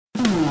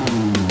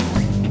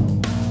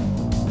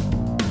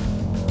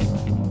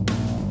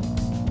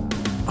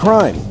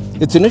Crime.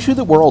 It's an issue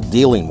that we're all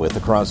dealing with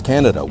across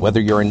Canada,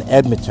 whether you're in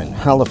Edmonton,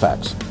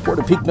 Halifax,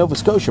 Portapique, Nova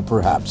Scotia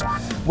perhaps,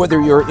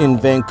 whether you're in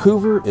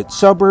Vancouver, its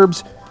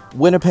suburbs,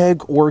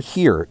 Winnipeg, or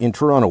here in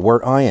Toronto,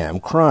 where I am.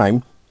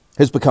 Crime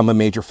has become a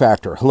major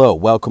factor. Hello,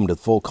 welcome to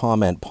the Full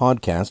Comment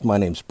Podcast. My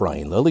name's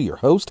Brian Lilly, your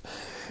host.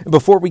 And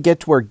before we get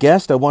to our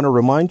guest, I want to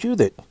remind you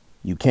that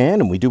you can,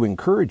 and we do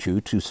encourage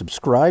you to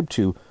subscribe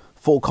to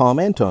Full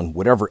Comment on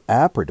whatever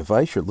app or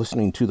device you're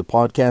listening to the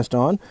podcast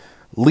on.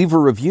 Leave a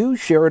review,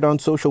 share it on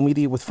social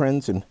media with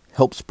friends, and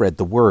help spread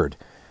the word.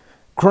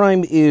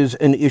 Crime is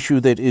an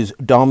issue that is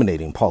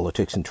dominating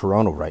politics in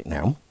Toronto right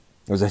now.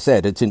 As I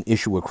said, it's an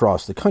issue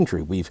across the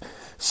country. We've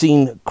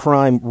seen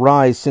crime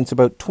rise since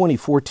about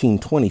 2014,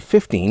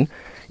 2015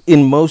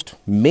 in most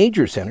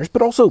major centers,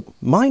 but also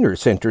minor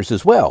centers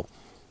as well.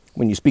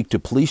 When you speak to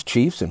police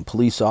chiefs and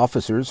police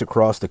officers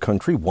across the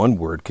country, one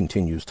word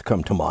continues to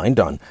come to mind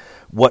on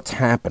what's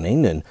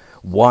happening and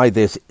why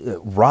this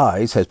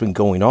rise has been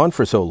going on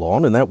for so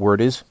long, and that word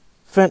is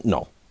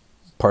fentanyl.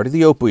 Part of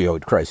the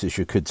opioid crisis,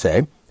 you could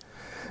say.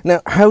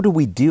 Now, how do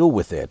we deal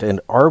with it,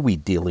 and are we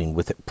dealing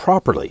with it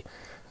properly?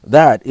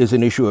 That is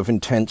an issue of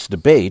intense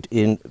debate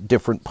in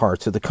different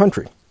parts of the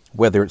country,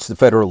 whether it's the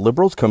federal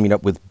Liberals coming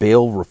up with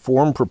bail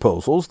reform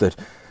proposals that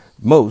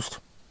most,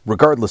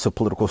 regardless of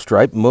political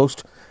stripe,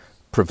 most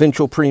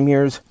provincial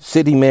premiers,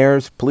 city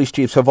mayors, police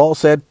chiefs have all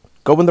said,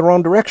 go in the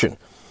wrong direction.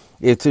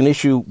 It's an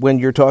issue when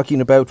you're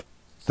talking about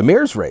the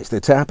mayor's race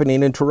that's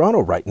happening in Toronto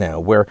right now,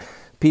 where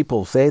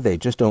people say they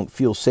just don't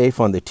feel safe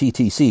on the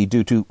TTC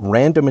due to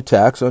random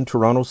attacks on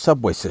Toronto's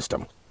subway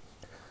system.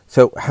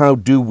 So how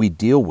do we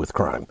deal with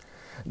crime?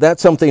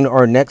 That's something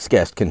our next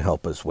guest can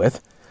help us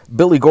with.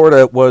 Billy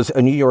Gorda was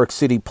a New York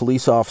City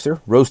police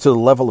officer, rose to the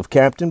level of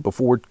captain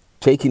before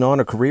taking on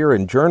a career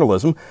in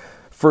journalism,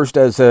 first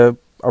as a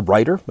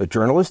writer, a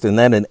journalist, and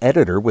then an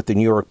editor with the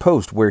New York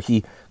Post, where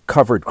he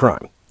covered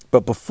crime.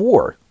 But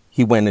before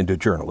he went into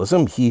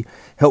journalism, he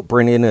helped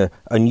bring in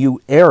a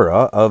new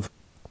era of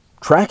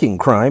tracking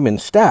crime and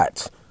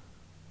stats.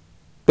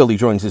 Billy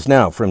joins us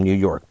now from New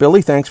York.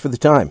 Billy, thanks for the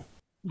time.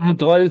 I'm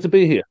delighted to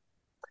be here.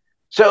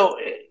 So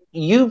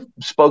you've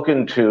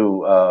spoken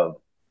to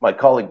my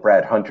colleague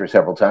Brad Hunter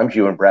several times.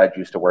 You and Brad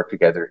used to work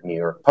together at New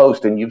York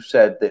Post, and you've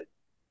said that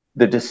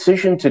the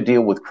decision to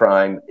deal with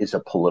crime is a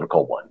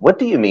political one. What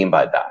do you mean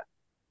by that?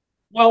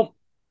 Well,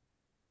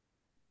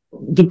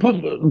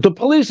 the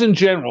police in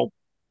general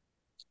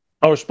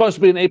are supposed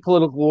to be an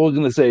apolitical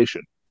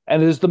organization,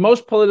 and it is the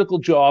most political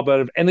job out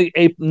of any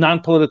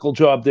non-political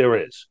job there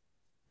is.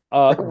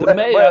 The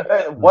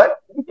mayor. What?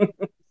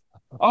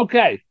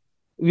 Okay.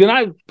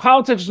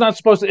 Politics is not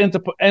supposed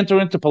to enter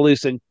into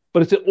policing,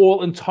 but it's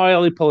all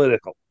entirely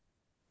political.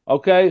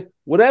 Okay?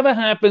 Whatever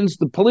happens,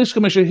 the police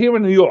commissioner here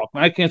in New York,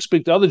 and I can't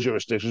speak to other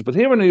jurisdictions, but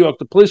here in New York,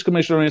 the police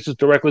commissioner answers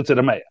directly to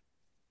the mayor.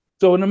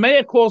 So when the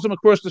mayor calls him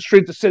across the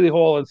street to City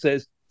Hall and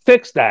says,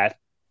 fix that,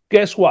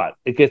 guess what?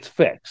 It gets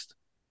fixed.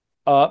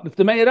 If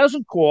the mayor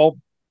doesn't call,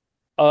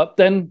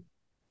 then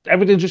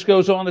everything just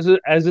goes on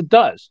as it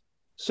does.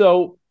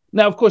 So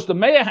now, of course, the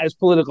mayor has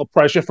political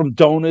pressure from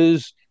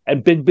donors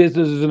and big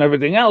businesses and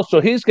everything else.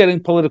 So he's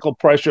getting political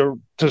pressure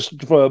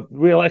for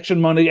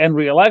re-election money and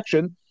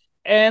re-election.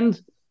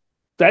 And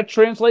that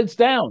translates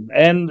down.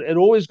 And it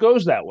always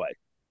goes that way.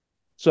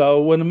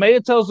 So when the mayor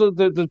tells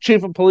the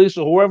chief of police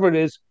or whoever it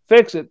is,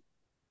 fix it,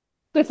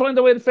 they find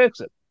a way to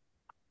fix it.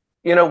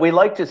 You know, we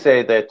like to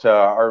say that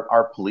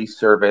our police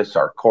service,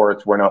 our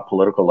courts, we're not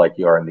political like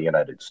you are in the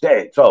United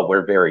States. Oh,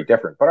 we're very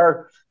different. But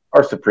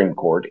our Supreme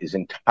Court is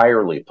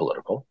entirely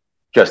political,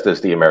 just as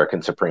the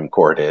American Supreme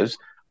Court is.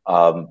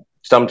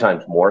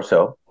 Sometimes more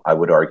so, I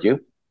would argue.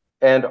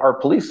 And our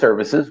police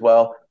services,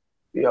 well,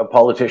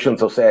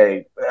 politicians will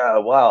say,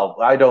 well,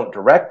 I don't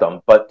direct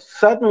them. But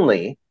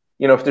suddenly,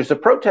 if there's a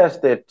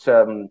protest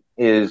that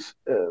is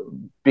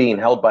being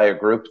held by a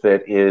group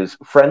that is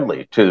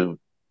friendly to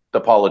the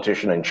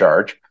politician in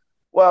charge,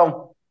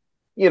 well,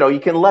 you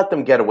can let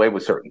them get away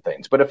with certain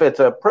things. But if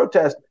it's a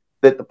protest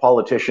that the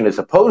politician is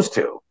opposed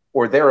to,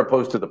 or they're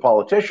opposed to the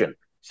politician,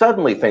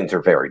 suddenly things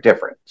are very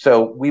different.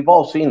 So we've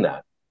all seen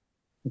that.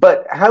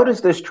 But how does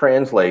this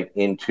translate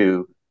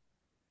into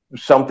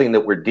something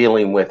that we're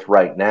dealing with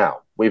right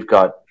now? We've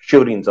got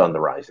shootings on the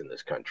rise in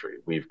this country.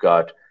 We've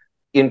got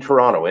in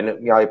Toronto,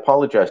 and I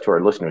apologize to our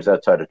listeners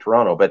outside of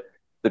Toronto, but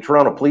the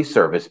Toronto Police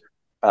Service,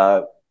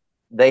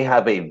 they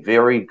have a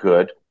very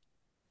good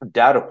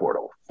data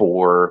portal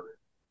for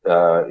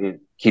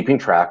keeping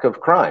track of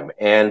crime.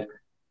 And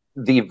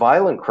the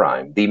violent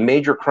crime, the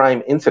major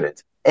crime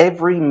incidents,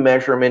 every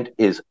measurement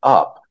is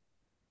up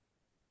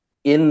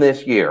in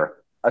this year,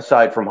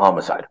 aside from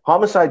homicide.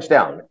 Homicide's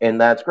down,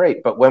 and that's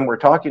great. But when we're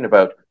talking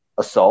about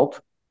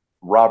assault,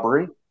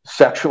 robbery,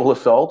 sexual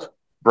assault,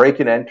 break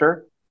and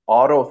enter,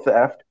 auto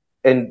theft,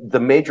 and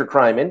the major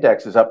crime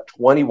index is up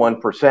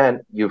 21%.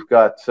 You've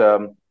got,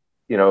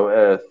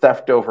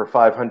 theft over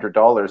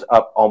 $500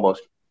 up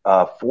almost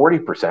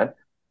 40%.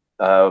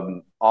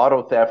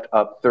 Auto theft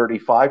up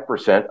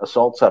 35%,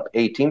 assaults up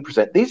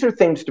 18%. These are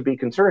things to be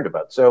concerned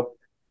about. So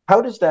how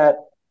does that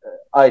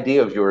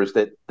idea of yours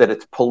that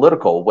it's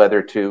political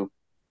whether to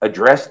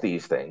address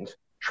these things,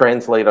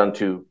 translate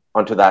onto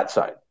that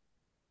side.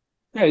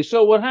 Okay,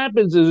 so what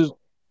happens is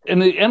in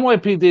the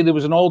NYPD there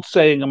was an old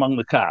saying among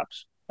the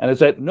cops, and it's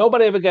that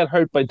nobody ever got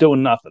hurt by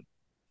doing nothing.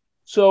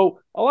 So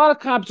a lot of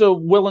cops are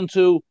willing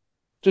to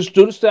just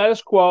do the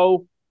status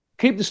quo,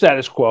 keep the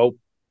status quo,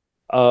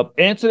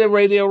 answer their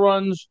radio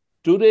runs,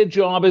 do their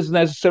job as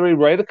necessary,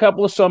 write a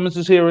couple of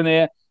summonses here and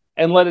there,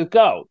 and let it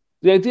go.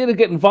 The idea to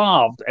get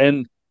involved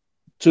and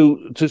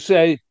to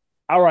say,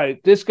 all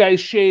right, this guy's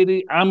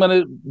shady. I'm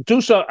gonna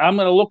do so. I'm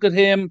gonna look at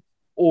him,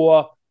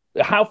 or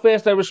how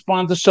fast I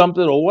respond to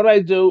something, or what I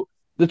do.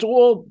 That's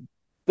all.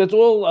 That's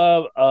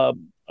all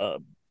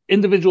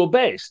individual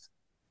based.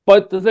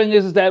 But the thing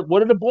is that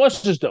what are the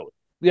bosses doing?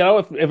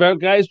 If our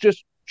guy's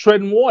just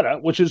treading water,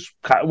 which is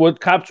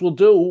what cops will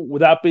do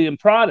without being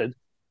prodded,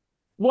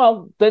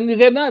 well, then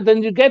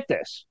you get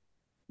this.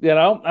 And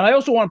I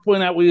also want to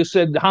point out where you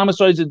said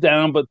homicides are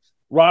down, but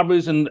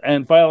robberies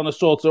and violent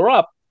assaults are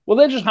up. Well,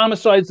 they're just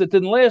homicides that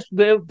didn't last.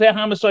 They're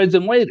homicides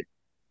in waiting.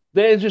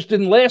 They just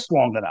didn't last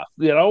long enough,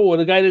 or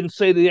the guy didn't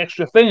say the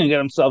extra thing and get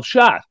himself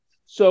shot.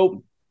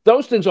 So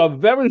those things are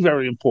very,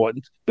 very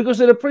important because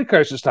they're the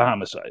precursors to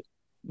homicide.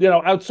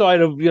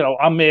 Outside of,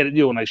 I'm mad at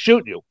you and I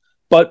shoot you.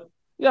 But,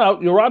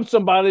 you rob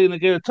somebody and they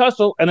get a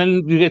tussle and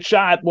then you get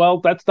shot. Well,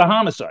 that's the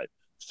homicide.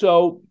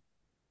 So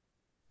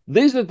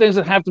these are the things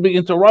that have to be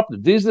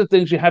interrupted. These are the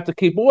things you have to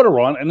keep order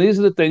on. And these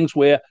are the things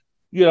where,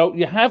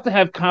 you have to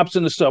have cops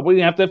in the subway.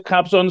 You have to have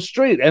cops on the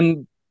street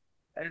and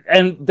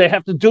they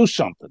have to do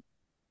something.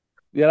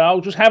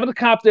 Just having a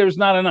cop there is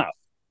not enough.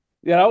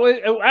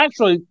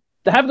 Actually,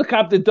 having the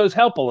cop there does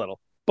help a little,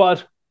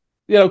 but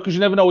because you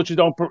never know you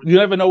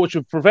never know what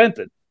you've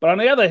prevented. But on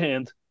the other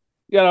hand,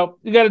 you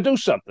got to do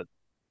something.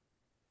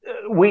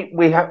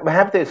 We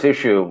have this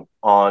issue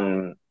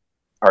on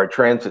our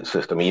transit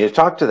system. You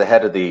talk to the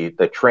head of the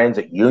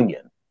transit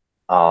union,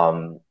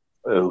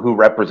 who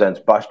represents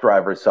bus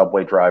drivers,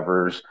 subway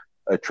drivers,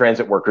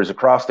 transit workers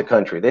across the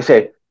country. They say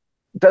it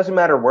doesn't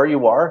matter where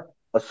you are,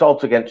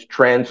 assaults against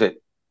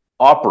transit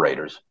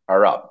operators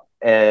are up.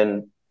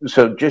 And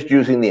so just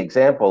using the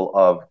example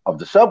of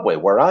the subway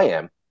where I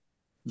am,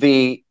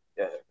 we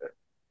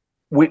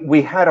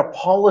had a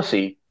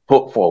policy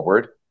put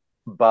forward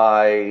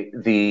by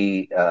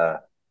the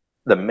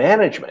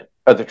management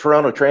of the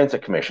Toronto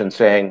Transit Commission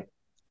saying,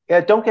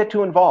 yeah, don't get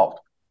too involved.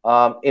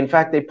 In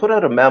fact, they put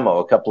out a memo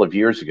a couple of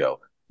years ago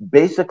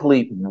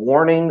basically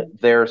warning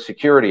their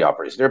security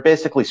operators. They're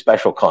basically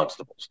special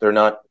constables. They're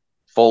not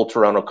full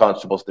Toronto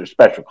constables. They're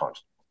special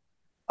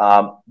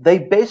constables. They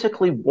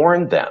basically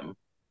warned them,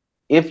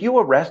 if you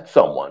arrest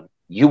someone,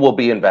 you will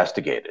be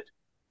investigated.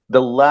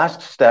 The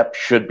last step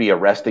should be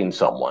arresting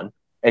someone,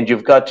 and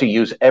you've got to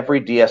use every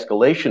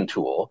de-escalation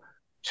tool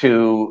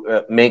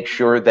to make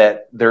sure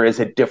that there is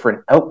a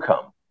different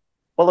outcome.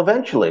 Well,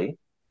 eventually,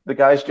 the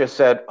guys just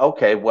said,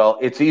 okay, well,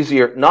 it's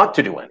easier not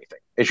to do anything.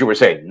 As you were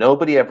saying,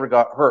 nobody ever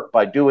got hurt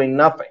by doing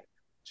nothing.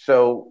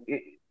 So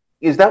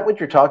is that what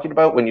you're talking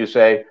about when you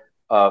say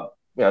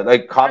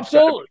like cops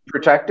are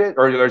protected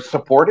or they're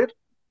supported?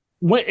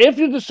 If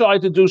you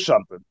decide to do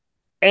something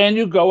and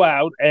you go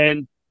out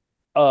and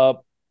you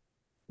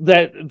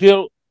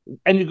go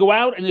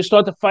out and you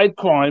start to fight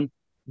crime,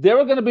 there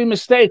are going to be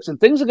mistakes and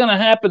things are going to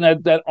happen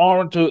that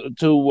aren't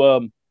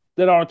to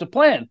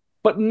plan.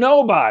 But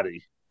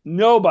nobody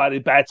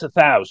bats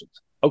 1,000.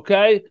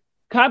 Okay,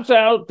 cops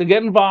out, they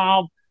get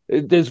involved.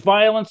 There's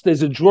violence,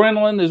 there's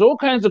adrenaline, there's all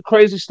kinds of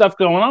crazy stuff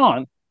going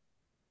on.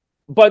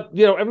 But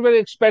everybody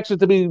expects it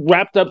to be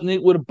wrapped up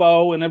neat with a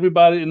bow, and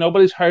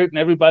nobody's hurt, and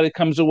everybody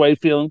comes away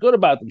feeling good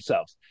about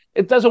themselves.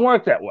 It doesn't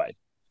work that way.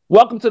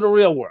 Welcome to the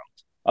real world.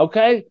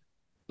 Okay,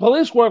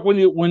 police work when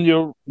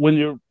you're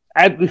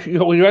at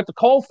the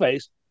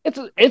coalface.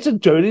 It's a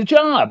dirty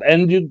job,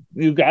 and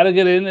you got to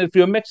get in. And if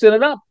you're mixing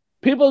it up,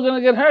 people are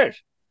going to get hurt.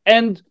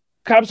 And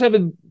cops have a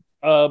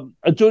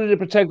duty to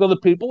protect other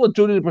people, a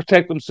duty to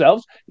protect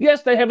themselves.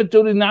 Yes, they have a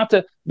duty not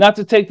to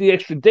take the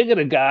extra dig at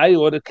a guy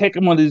or to kick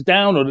him when he's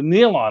down or to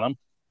kneel on him.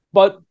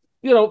 But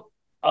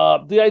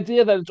the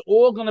idea that it's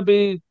all going to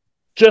be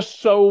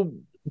just so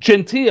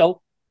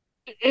genteel,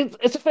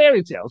 it's a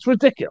fairy tale. It's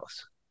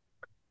ridiculous.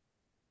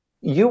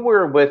 You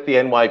were with the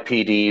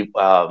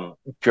NYPD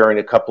during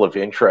a couple of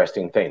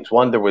interesting things.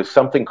 One, there was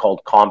something called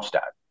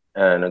CompStat,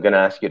 and I'm going to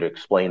ask you to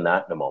explain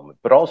that in a moment.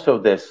 But also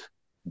this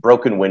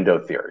broken window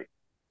theory.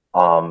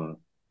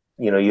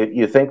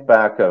 You think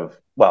back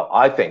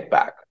I think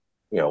back,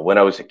 when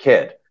I was a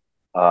kid,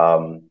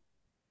 the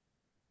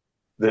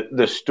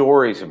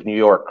stories of New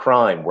York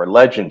crime were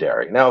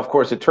legendary. Now, of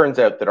course, it turns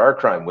out that our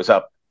crime was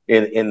up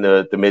in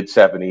the mid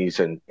 70s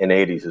and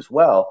 80s as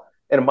well.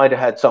 And it might have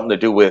had something to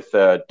do with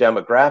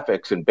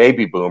demographics and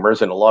baby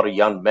boomers and a lot of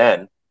young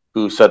men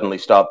who suddenly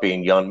stopped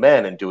being young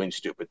men and doing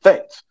stupid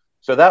things.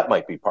 So that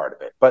might be part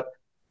of it. But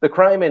the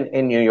crime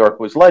in New York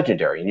was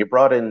legendary, and you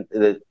brought in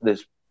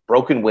this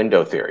broken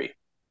window theory.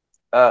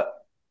 Does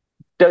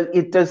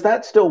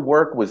that still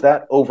work? Was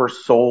that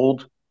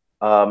oversold?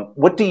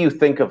 What do you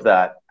think of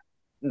that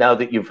now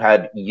that you've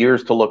had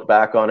years to look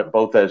back on it,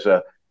 both as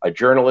a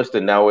journalist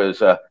and now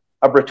as a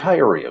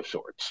retiree of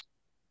sorts?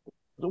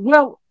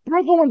 Well,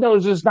 broken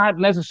windows is not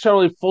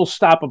necessarily full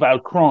stop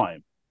about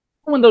crime.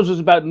 Broken windows is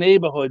about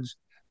neighborhoods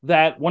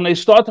that when they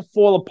start to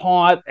fall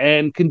apart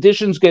and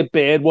conditions get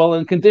bad, well,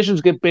 and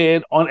conditions get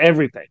bad on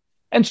everything.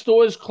 And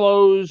stores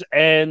close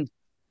and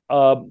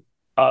uh,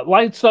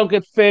 lights don't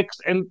get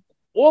fixed. And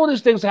all of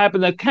these things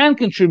happen that can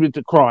contribute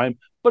to crime,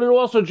 but it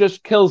also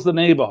just kills the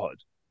neighborhood.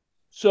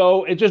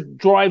 So it just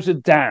drives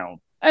it down.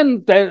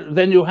 And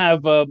then you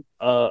have a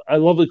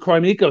lovely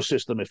crime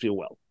ecosystem, if you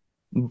will.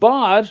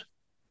 But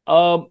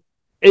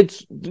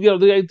it's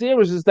the idea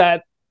is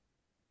that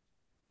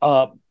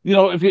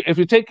if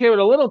you take care of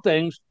the little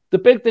things, the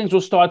big things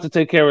will start to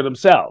take care of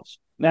themselves.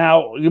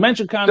 Now you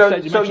mentioned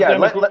concept.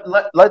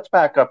 Let's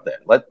back up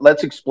then.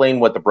 Let's explain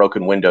what the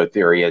broken window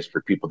theory is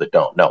for people that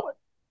don't know it.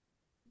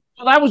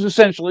 So that was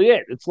essentially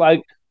it. It's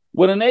like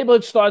when a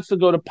neighborhood starts to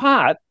go to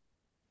pot,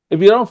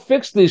 if you don't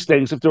fix these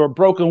things, if there are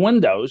broken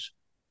windows,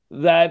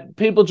 that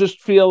people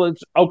just feel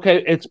it's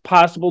okay, it's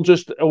possible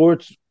or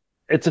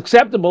it's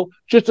acceptable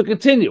just to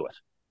continue it.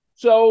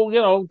 So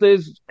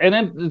there's an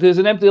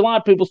empty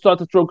lot. People start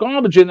to throw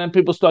garbage in, and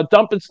people start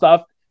dumping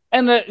stuff,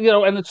 and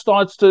it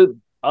starts to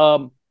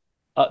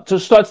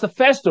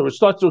fester. It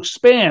starts to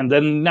expand,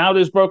 and now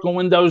there's broken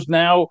windows.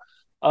 Now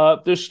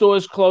there's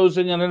stores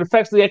closing, and it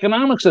affects the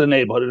economics of the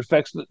neighborhood. It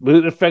affects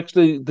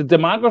the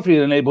demography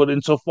of the neighborhood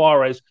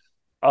insofar as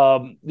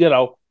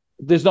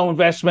there's no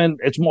investment.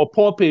 It's more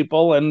poor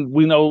people, and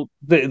we know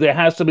there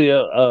has to be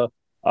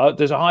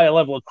there's a higher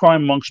level of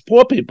crime amongst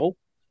poor people.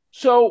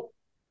 So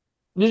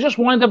you just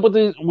wind up with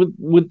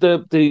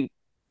the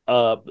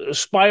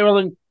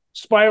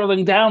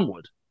spiraling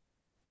downward,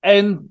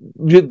 and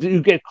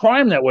you get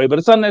crime that way. But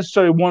it's not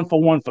necessarily one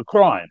for one for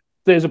crime.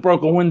 There's a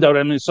broken window,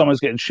 that means someone's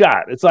getting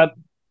shot. It's not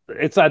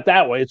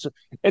that way.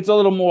 It's a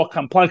little more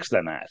complex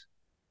than that.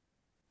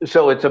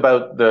 So it's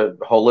about the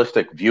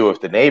holistic view of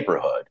the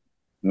neighborhood.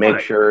 Make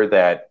Right. sure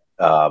that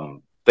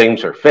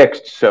things are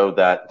fixed so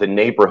that the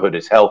neighborhood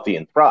is healthy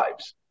and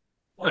thrives.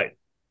 Right.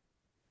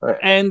 Right.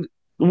 And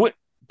go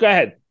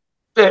ahead.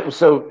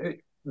 So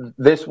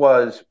this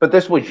was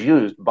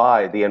used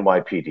by the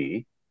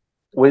NYPD.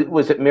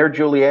 Was it Mayor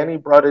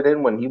Giuliani brought it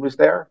in when he was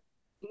there?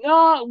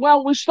 No,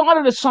 well, we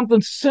started as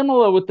something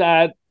similar with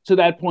that to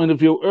that point of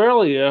view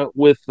earlier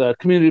with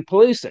community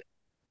policing,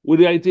 with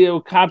the idea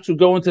of cops would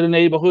go into the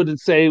neighborhood and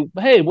say,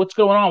 "Hey, what's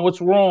going on?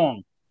 What's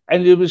wrong?"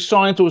 And it was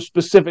assigned to a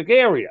specific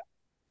area.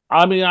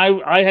 I mean,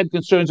 I had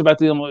concerns about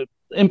the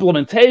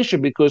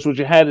implementation because what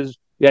you had is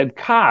you had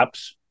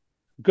cops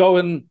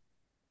going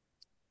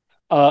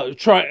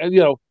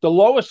the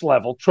lowest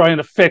level trying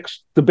to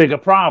fix the bigger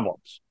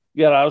problems.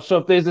 So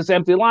if there's this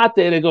empty lot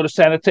there, they go to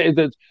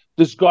sanitation,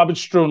 this garbage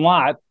strewn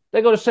lot,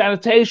 they go to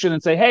sanitation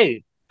and say,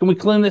 "Hey, can we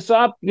clean this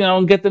up?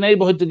 And get the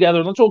neighborhood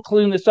together. Let's all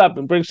clean this up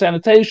and bring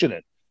sanitation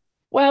in."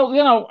 Well,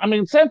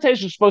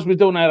 sanitation is supposed to be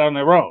doing that on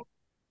their own.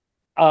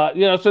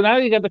 So now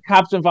you get the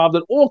cops involved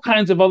in all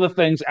kinds of other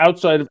things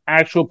outside of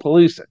actual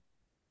policing.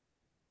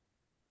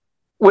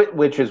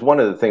 Which is one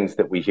of the things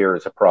that we hear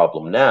is a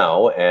problem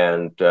now,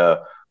 and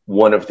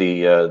one of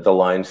the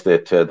lines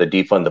that the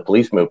defund the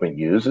police movement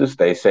uses.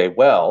 They say,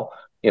 well,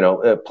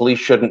 police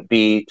shouldn't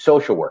be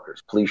social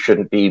workers, police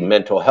shouldn't be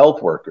mental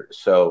health workers.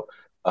 So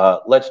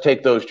let's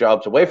take those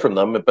jobs away from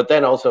them, but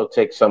then also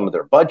take some of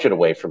their budget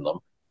away from them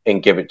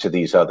and give it to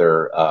these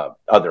other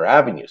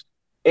avenues.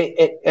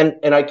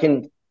 And I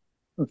can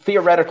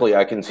theoretically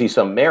see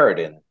some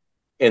merit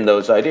in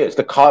those ideas.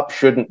 The cops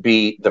shouldn't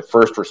be the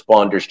first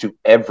responders to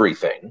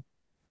everything.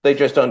 They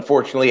just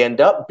unfortunately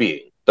end up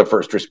being the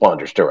first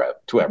responders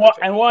to everything.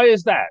 And why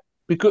is that?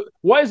 Because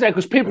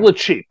people are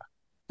cheap.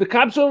 The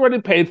cops are already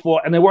paid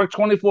for, and they work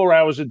 24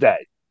 hours a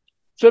day.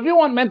 So if you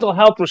want mental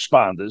health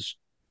responders,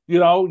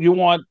 you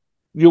want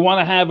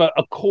to have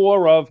a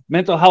core of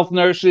mental health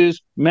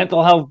nurses,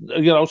 mental health,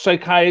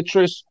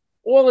 psychiatrists,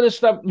 all of this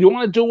stuff. You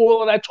want to do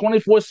all of that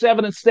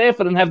 24/7 and staff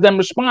it and have them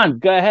respond.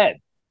 Go ahead.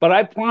 But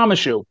I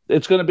promise you,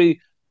 it's going to be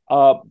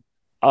a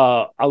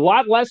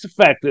lot less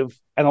effective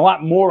and a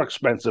lot more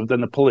expensive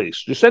than the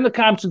police. You send the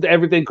cops into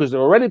everything because they're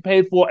already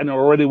paid for and they're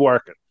already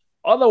working.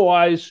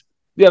 Otherwise,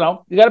 you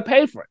got to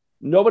pay for it.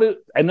 Nobody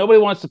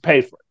wants to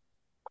pay for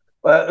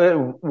it.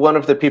 One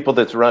of the people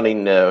that's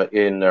running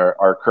in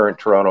our current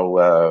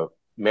Toronto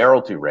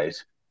mayoralty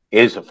race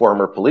is a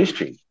former police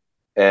chief.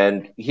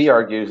 And he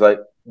argues,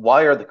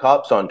 why are the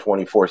cops on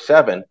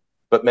 24/7,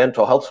 but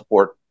mental health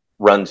support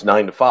runs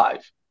 9 to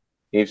 5?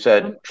 He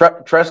said,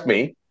 trust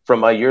me, from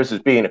my years as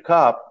being a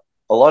cop,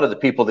 a lot of the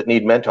people that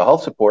need mental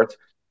health supports,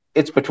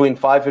 it's between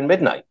 5 and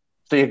midnight.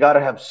 So you got to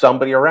have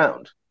somebody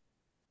around.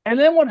 And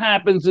then what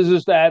happens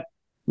is that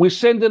we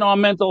send in our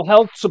mental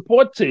health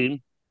support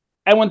team,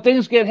 and when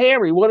things get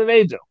hairy, what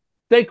do?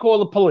 They call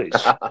the police.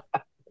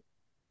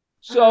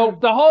 So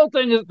the whole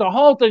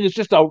thing is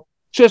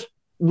just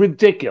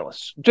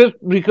ridiculous. Just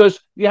because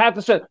you have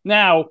to say.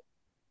 Now,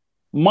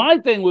 my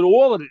thing with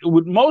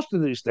most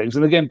of these things,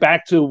 and again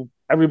back to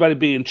everybody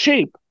being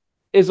cheap,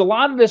 is a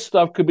lot of this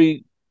stuff could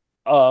be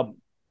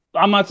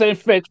I'm not saying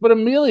fixed, but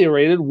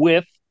ameliorated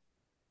with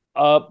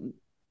uh,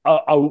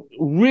 a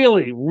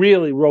really,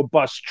 really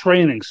robust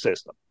training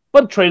system.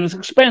 But training is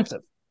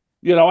expensive.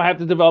 I have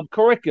to develop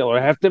curricula.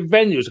 I have to have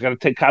venues. I got to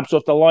take cops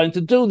off the line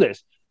to do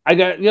this. I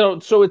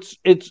got, so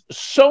it's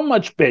so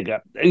much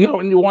bigger, and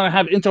you want to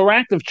have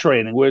interactive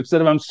training where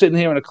instead of I'm sitting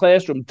here in a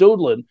classroom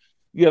doodling,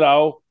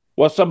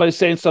 while somebody's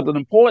saying something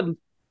important,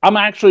 I'm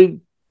actually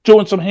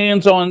doing some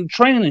hands-on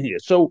training here.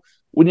 So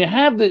when you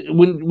have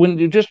when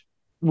you just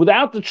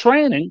without the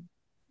training,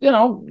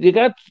 you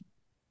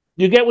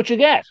get what you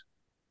get.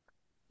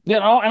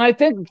 And I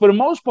think for the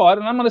most part,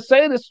 and I'm going to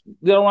say this,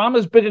 I'm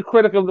as big a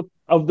critic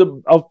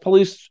of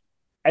police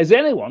as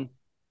anyone.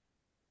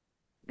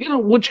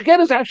 What you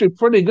get is actually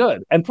pretty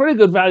good and pretty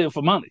good value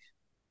for money.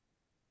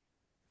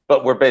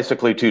 But we're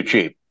basically too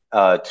cheap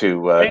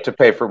to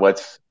pay for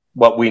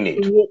what we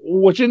need,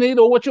 what you need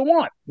or what you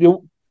want.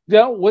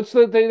 What's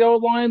the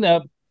old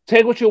line?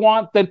 Take what you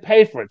want, then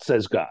pay for it,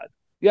 says God.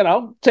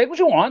 Take what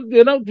you want.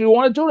 Do you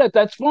want to do that?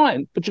 That's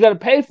fine, but you got to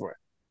pay for it.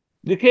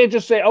 You can't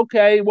just say,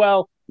 okay,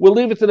 well, we'll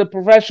leave it to the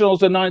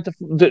professionals at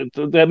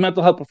the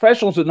mental health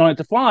professionals at 9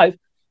 to 5,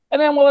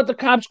 and then we'll let the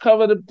cops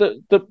cover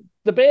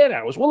the bad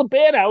hours. Well, the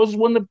bad hours is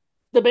when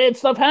the bad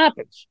stuff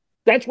happens.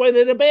 That's why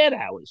they're the bad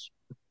hours.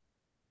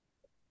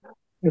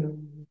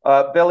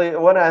 Billy, I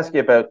want to ask you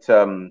about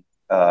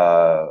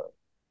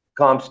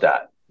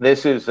CompStat.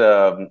 This is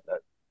a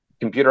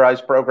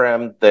computerized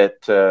program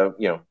that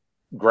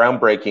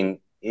groundbreaking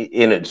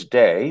in its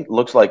day.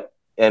 Looks like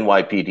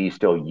NYPD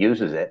still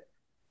uses it.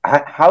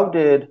 How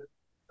did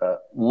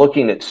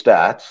looking at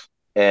stats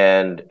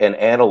and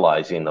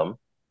analyzing them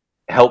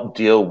help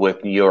deal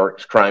with New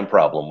York's crime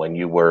problem when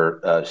you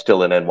were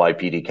still an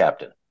NYPD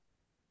captain?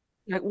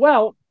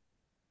 Well,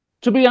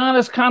 to be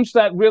honest,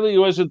 CompStat really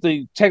wasn't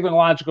the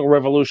technological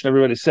revolution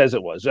everybody says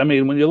it was. I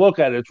mean, when you look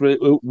at it, it's really,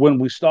 when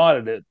we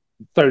started it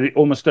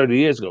almost 30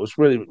 years ago, it's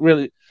really,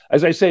 really,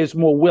 as I say, it's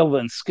more will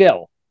than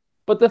skill.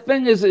 But the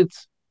thing is,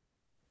 it's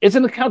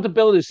an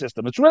accountability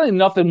system. It's really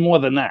nothing more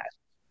than that.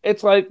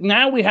 It's like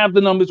now we have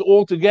the numbers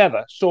all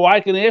together, so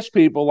I can ask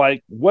people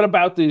like, "What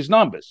about these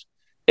numbers?"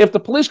 If the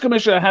police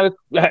commissioner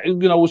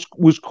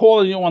was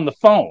calling you on the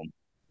phone,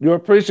 you're a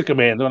precinct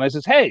commander, and I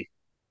says, "Hey,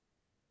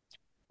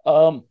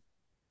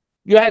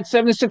 you had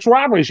 76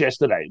 robberies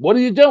yesterday. What are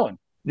you doing?"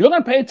 You're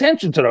going to pay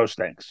attention to those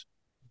things,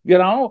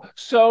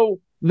 So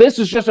this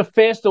is just a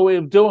faster way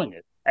of doing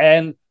it,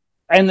 and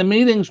the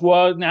meetings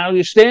were now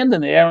you're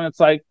standing there, and it's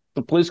like,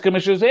 the police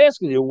commissioner is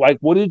asking you, like,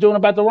 what are you doing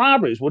about the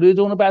robberies? What are you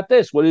doing about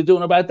this? What are you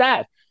doing about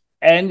that?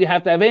 And you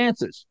have to have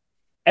answers.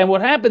 And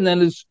what happened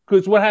then is,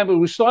 because what happened,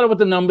 we started with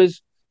the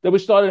numbers, then we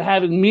started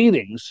having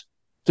meetings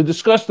to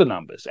discuss the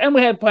numbers. And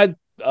we had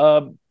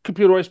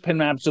computerized pin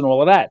maps and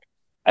all of that.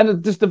 And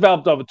it just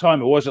developed over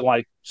time. It wasn't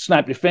like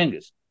snap your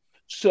fingers.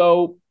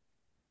 So,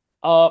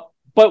 but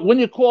when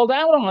you're called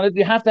out on it,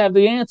 you have to have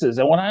the answers.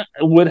 And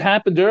what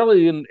happened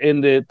early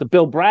in the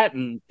Bill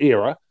Bratton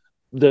era,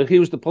 he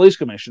was the police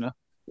commissioner,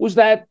 was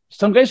that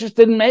some guys just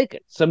didn't make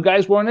it. Some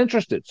guys weren't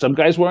interested. Some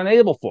guys weren't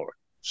able for it.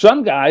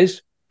 Some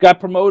guys got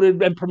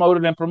promoted and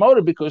promoted and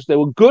promoted because they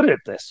were good at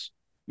this.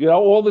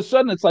 All of a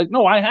sudden it's like,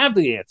 no, I have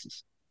the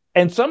answers.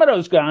 And some of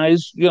those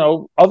guys,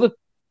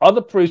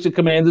 other precinct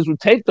commanders would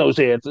take those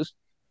answers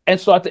and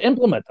start to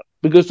implement them,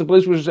 because the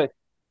police would say,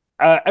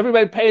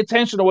 everybody pay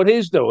attention to what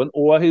he's doing.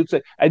 Or he would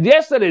say, at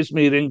yesterday's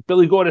meeting,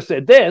 Billy Gorda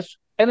said this.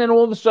 And then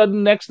all of a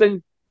sudden, next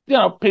thing,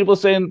 people are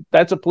saying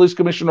that's a police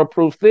commissioner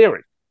approved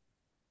theory.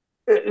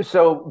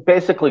 So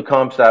basically,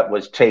 CompStat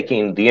was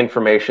taking the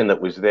information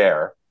that was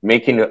there,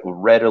 making it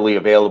readily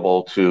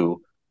available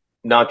to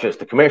not just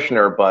the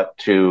commissioner, but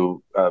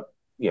to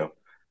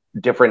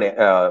different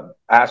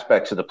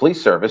aspects of the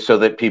police service, so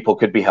that people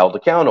could be held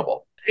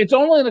accountable. It's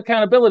only an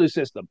accountability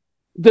system.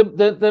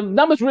 The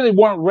numbers really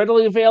weren't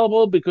readily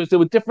available because there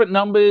were different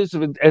numbers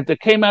that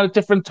came out at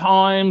different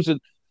times, and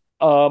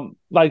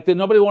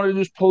nobody wanted to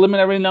use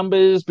preliminary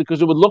numbers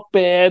because it would look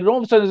bad. And all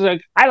of a sudden, it's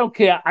like, I don't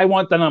care, I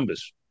want the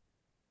numbers.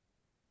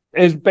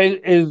 Is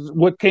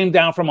what came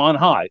down from on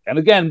high. And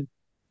again,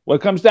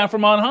 what comes down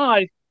from on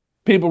high,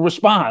 people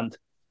respond.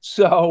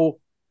 So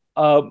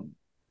then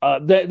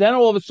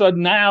all of a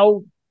sudden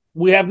now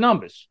we have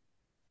numbers.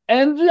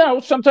 And,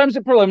 sometimes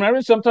they're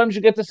preliminary. Sometimes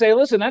you get to say,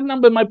 listen, that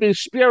number might be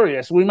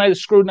spurious. We might have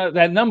screwed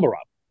that number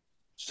up.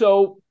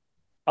 So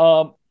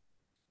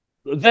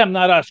them,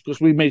 not us,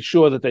 because we made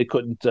sure that they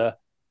couldn't,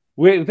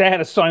 they had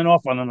to sign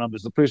off on the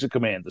numbers, the precinct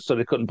commanders, so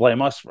they couldn't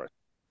blame us for it.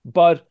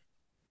 But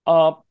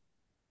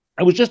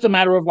it was just a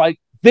matter of like,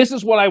 this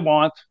is what I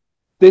want,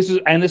 this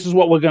is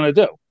what we're going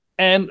to do.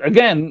 And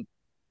again,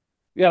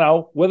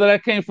 whether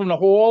that came from the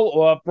hall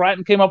or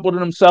Bratton came up with it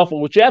himself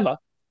or whichever,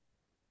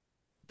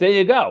 there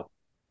you go.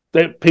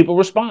 People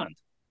respond.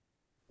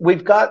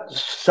 We've got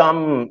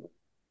some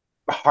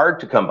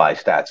hard to come by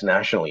stats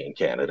nationally in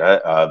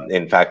Canada.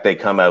 In fact, they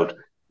come out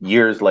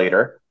years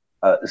later.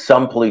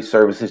 Some police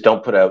services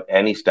don't put out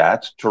any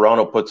stats.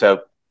 Toronto puts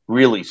out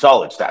really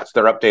solid stats.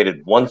 They're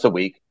updated once a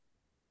week.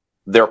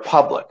 They're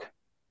public.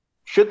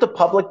 Should the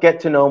public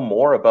get to know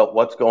more about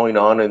what's going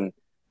on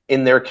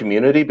in their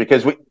community,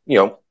 because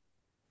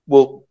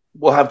we'll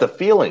have the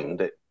feeling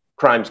that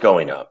crime's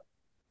going up,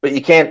 but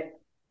you can't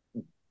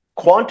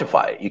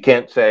quantify it. You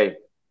can't say,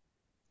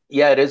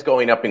 yeah, it is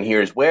going up and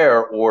here's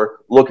where, or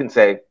look and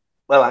say,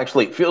 well,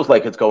 actually, it feels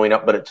like it's going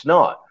up, but it's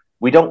not.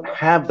 We don't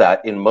have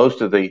that in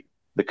most of the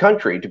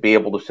country to be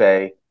able to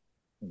say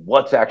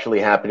what's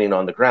actually happening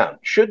on the ground.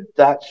 Should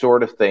that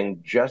sort of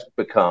thing just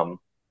become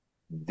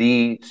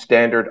the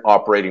standard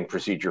operating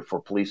procedure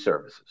for police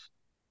services?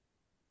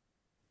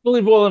 I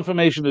believe all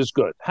information is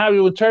good. How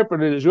you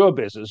interpret it is your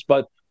business,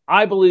 but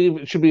I believe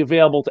it should be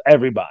available to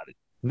everybody.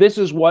 This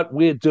is what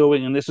we're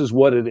doing, and this is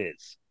what it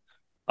is.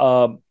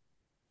 I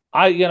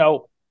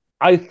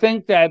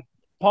think that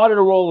part of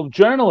the role of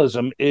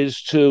journalism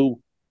is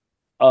to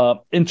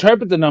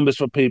interpret the numbers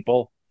for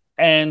people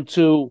and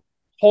to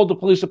hold the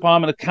police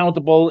department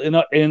accountable in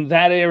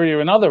that area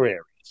and other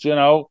areas.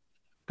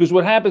 Because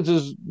what happens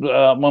is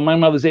when my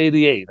mother's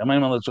 88, and my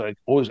mother's like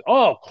always,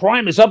 oh,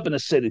 crime is up in the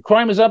city.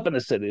 Crime is up in the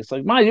city. It's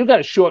like, Ma, you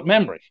got a short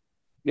memory.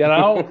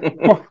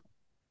 Crime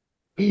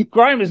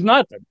is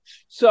nothing.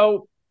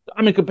 So,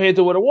 I mean, compared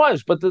to what it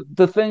was. But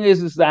the thing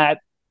is that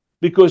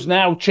because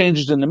now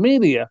changes in the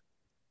media,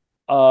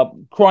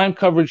 crime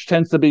coverage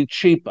tends to be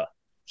cheaper.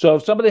 So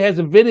if somebody has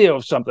a video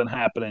of something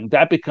happening,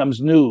 that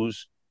becomes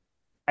news.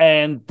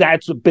 And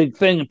that's a big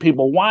thing, and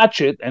people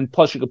watch it. And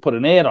plus, you could put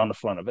an ad on the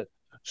front of it.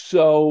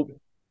 So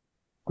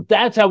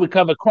that's how we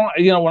cover crime.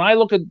 When I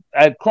look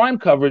at crime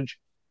coverage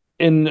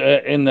in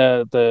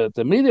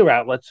the media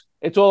outlets,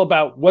 it's all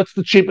about what's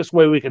the cheapest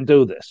way we can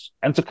do this,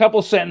 and it's a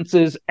couple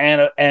sentences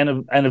and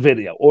a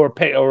video or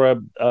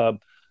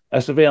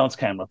a surveillance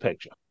camera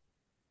picture.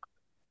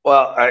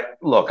 Well,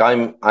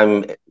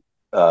 I'm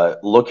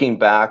looking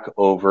back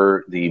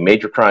over the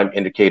major crime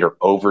indicator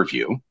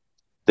overview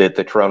that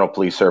the Toronto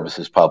Police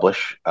Services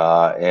publish,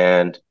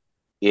 and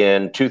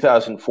in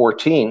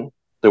 2014.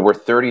 There were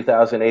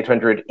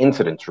 30,800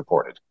 incidents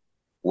reported.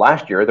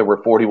 Last year, there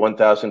were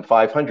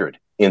 41,500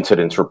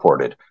 incidents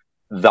reported,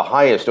 the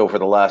highest over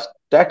the last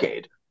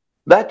decade.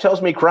 That tells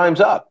me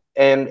crime's up.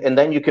 And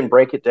then you can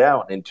break it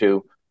down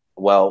into,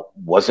 well,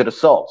 was it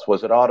assaults?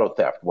 Was it auto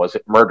theft? Was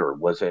it murder?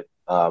 Was it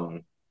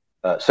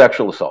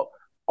sexual assault?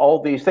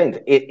 All these things.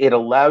 It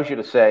allows you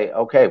to say,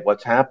 okay,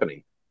 what's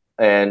happening?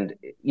 And,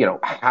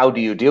 how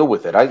do you deal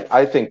with it?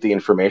 I think the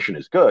information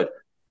is good.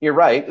 You're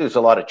right. There's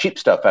a lot of cheap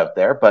stuff out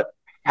there, but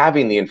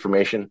having the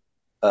information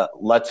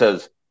lets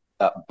us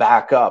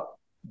back up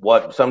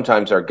what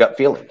sometimes are gut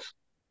feelings.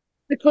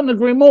 I couldn't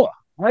agree more.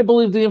 I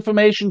believe the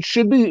information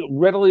should be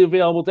readily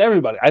available to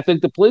everybody. I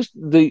think the police,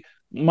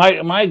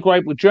 my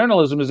gripe with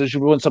journalism is there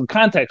should be some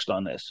context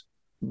on this.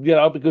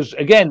 Because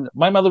again,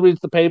 my mother reads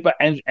the paper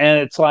and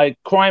it's like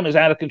crime is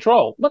out of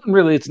control. But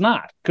really, it's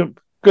not,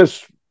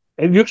 because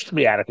it used to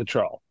be out of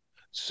control.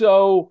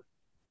 So,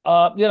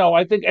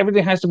 I think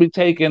everything has to be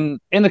taken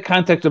in the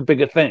context of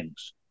bigger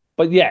things.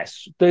 But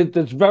yes,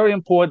 that's very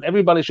important.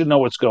 Everybody should know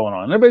what's going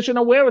on. Everybody should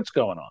know where it's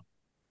going on.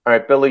 All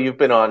right, Billy, you've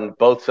been on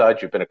both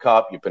sides. You've been a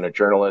cop. You've been a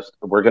journalist.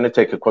 We're going to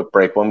take a quick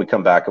break. When we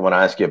come back, I want to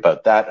ask you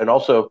about that. And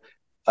also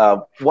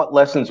what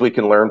lessons we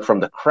can learn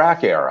from the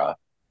crack era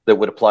that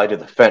would apply to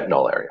the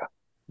fentanyl area.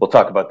 We'll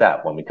talk about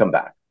that when we come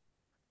back.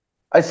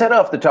 I said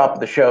off the top of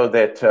the show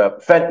that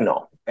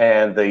fentanyl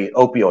and the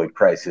opioid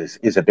crisis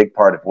is a big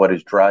part of what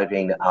is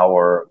driving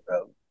our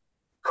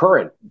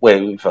current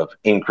wave of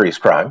increased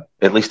crime,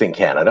 at least in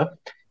Canada.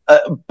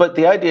 But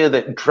the idea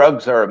that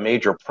drugs are a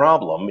major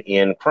problem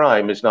in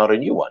crime is not a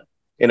new one.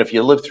 And if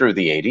you lived through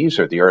the 80s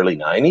or the early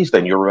 90s,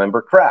 then you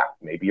remember crack.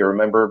 Maybe you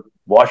remember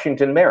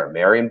Washington Mayor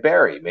Marion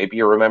Barry. Maybe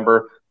you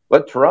remember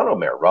Toronto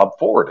Mayor Rob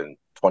Ford in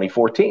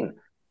 2014.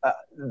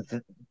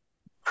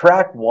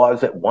 Crack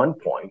was at one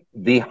point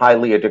the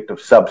highly addictive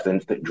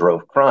substance that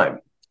drove crime. I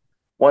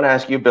want to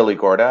ask you, Billy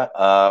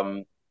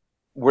Gorda,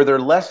 were there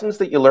lessons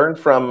that you learned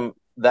from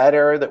that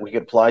era that we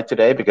could apply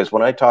today? Because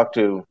when I talk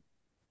to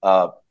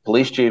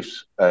police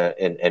chiefs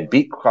and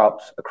beat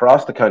cops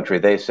across the country,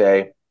 they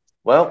say,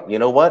 well, you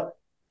know what?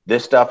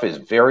 This stuff is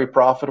very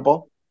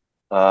profitable.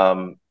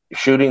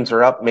 Shootings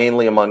are up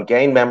mainly among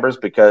gang members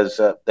because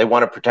they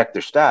want to protect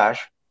their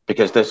stash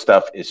because this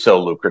stuff is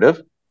so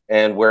lucrative.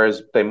 And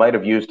whereas they might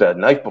have used a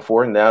knife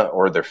before now,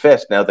 or their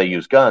fist, now they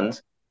use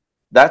guns.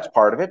 That's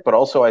part of it. But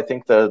also I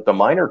think the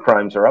minor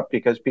crimes are up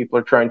because people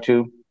are trying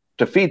to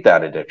feed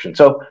that addiction.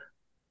 So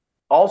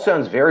all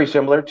sounds very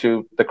similar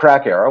to the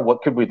crack era.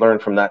 What could we learn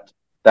from that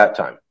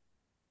time?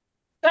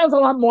 Sounds a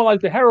lot more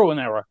like the heroin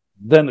era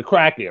than the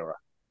crack era,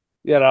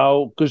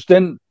 because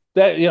then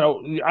that,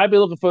 I'd be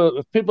looking for,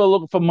 if people are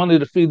looking for money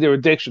to feed their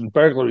addiction,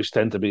 burglaries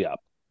tend to be up.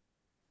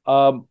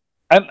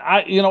 And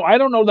I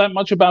don't know that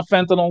much about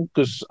fentanyl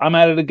because I'm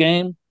out of the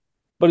game,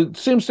 but it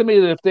seems to me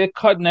that if they're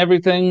cutting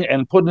everything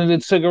and putting it in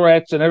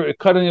cigarettes and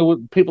cutting it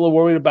with, people are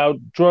worried about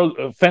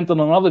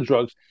fentanyl and other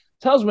drugs,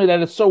 tells me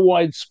that it's so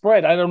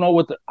widespread.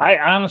 I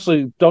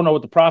honestly don't know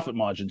what the profit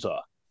margins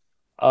are.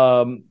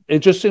 It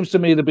just seems to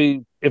me to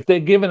be, if they're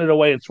giving it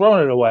away and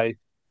throwing it away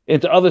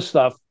into other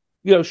stuff,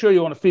 sure,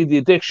 you want to feed the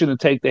addiction and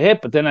take the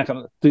hit, but they're not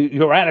going to,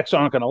 your addicts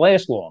aren't going to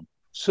last long.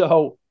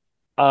 So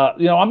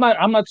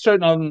I'm not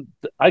certain on.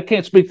 I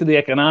can't speak to the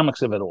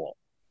economics of it all.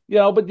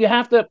 But you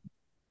have to,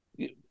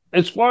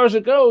 as far as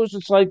it goes,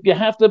 it's like you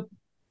have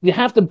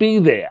to be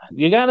there.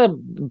 You got to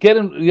get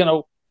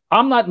in.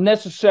 I'm not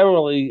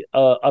necessarily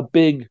a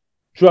big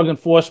drug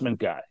enforcement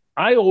guy.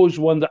 I always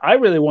wonder. I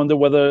really wonder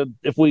whether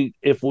if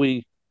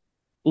we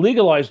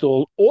legalized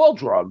all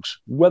drugs,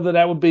 uh, whether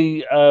that would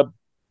be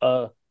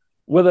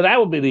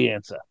the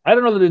answer. I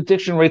don't know that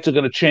addiction rates are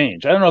going to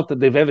change. I don't know that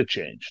they've ever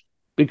changed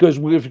because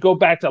if you go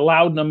back to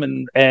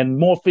laudanum and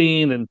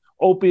morphine and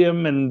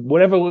opium and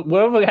whatever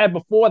we had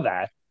before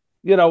that,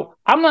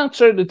 I'm not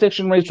certain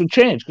addiction rates would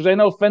change because I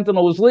know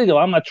fentanyl is legal.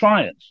 I'm not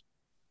trying.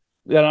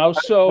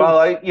 So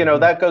Well,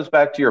 that goes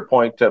back to your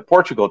point.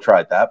 Portugal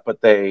tried that,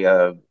 but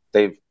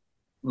they've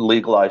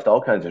legalized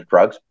all kinds of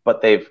drugs,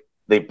 but they've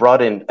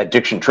brought in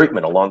addiction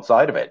treatment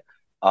alongside of it.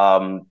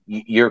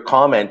 Your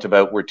comment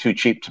about we're too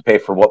cheap to pay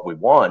for what we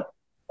want.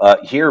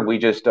 Here we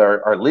just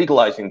are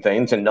legalizing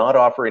things and not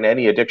offering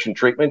any addiction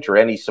treatment or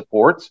any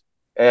supports,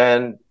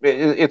 and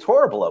it's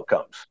horrible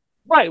outcomes.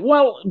 right.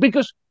 Well,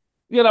 because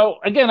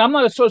again, I'm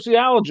not a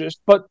sociologist,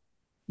 but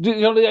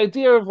the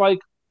idea of like,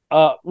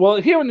 well,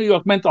 here in New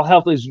York, mental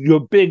health is your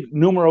big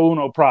numero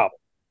uno problem,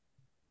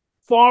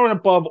 far and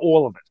above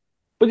all of it.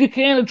 But you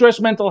can't address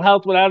mental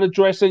health without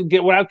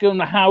giving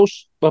the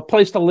house a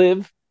place to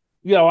live.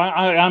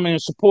 I'm in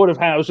supportive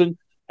housing,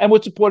 and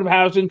with supportive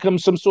housing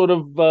comes some sort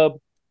of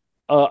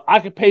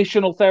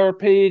occupational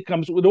therapy,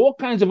 comes with all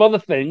kinds of other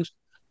things,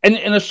 and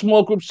in a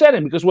small group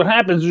setting. Because what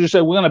happens is you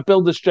say we're going to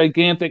build this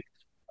gigantic,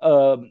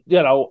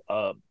 hotel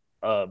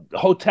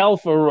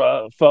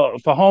for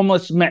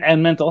homeless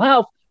and mental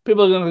health.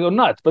 People are going to go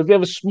nuts. But if you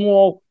have a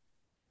small,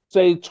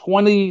 say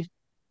 20,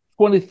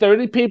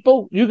 30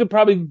 people, you could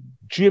probably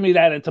jimmy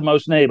that into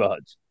most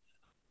neighborhoods,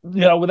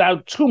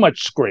 without too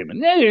much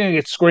screaming. Yeah, you're gonna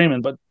get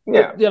screaming, but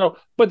Yeah.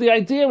 but the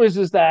idea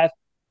is that,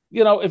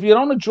 if you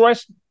don't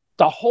address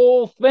the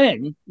whole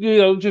thing,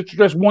 just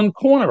address one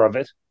corner of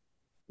it,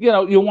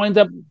 you wind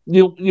up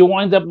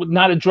with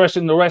not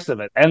addressing the rest of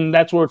it, and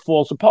that's where it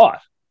falls apart.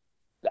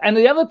 And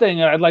the other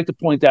thing I'd like to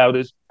point out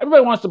is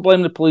everybody wants to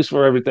blame the police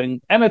for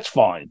everything, and it's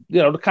fine.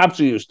 The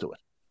cops are used to it.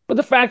 But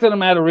the fact of the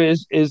matter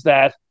is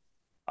that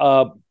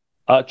Child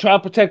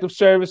Protective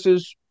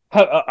Services,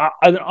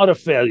 an utter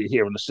failure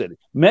here in the city.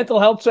 Mental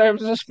health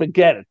services,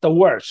 forget it, the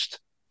worst.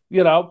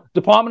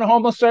 Department of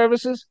Homeless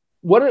Services,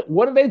 what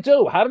do they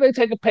do? How do they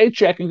take a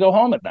paycheck and go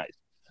home at night?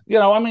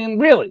 I mean,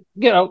 really,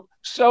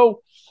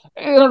 So,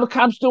 the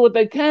cops do what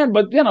they can,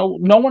 but no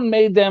one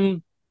made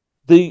them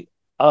the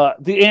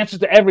answer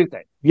to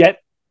everything. Yet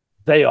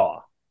they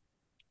are.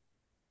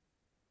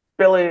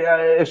 Billy,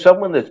 as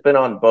someone that's been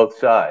on both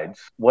sides,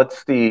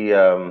 what's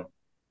the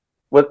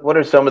what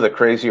are some of the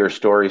crazier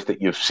stories that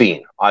you've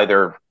seen?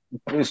 Either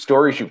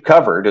stories you've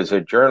covered as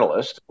a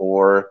journalist,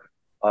 or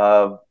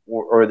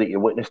that you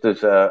witnessed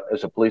as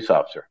a police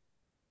officer.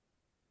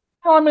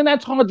 Well, I mean,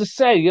 that's hard to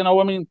say.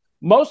 I mean,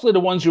 mostly the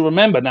ones you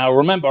remember. Now,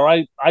 remember,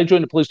 I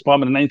joined the police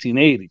department in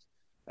 1980,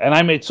 and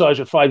I made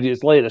sergeant 5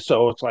 years later.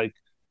 So it's like,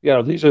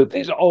 these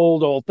are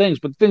old things.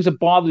 But the things that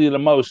bother you the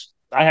most,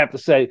 I have to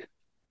say,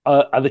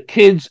 are the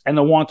kids and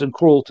the wanton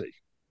cruelty.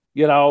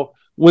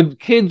 When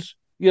kids,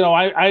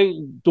 I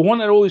the one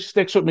that always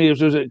sticks with me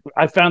is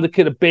I found a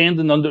kid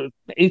abandoned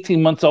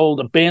 18 months old,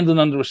 abandoned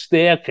under a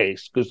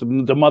staircase because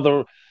the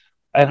mother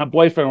and her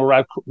boyfriend were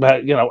out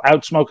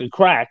smoking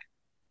crack.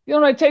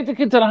 I take the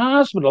kid to the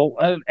hospital,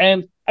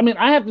 and I mean,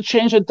 I have to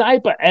change a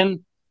diaper,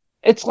 and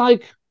it's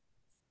like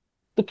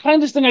the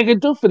kindest thing I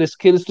could do for this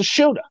kid is to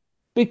shoot her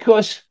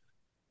because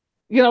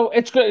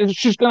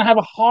she's going to have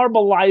a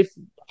horrible life,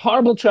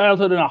 horrible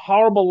childhood, and a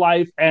horrible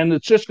life, and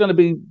it's just going to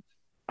be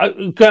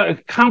a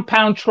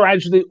compound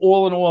tragedy,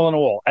 all in all in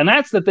all. And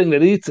that's the thing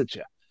that eats at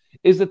you.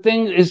 Is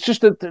just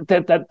that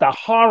the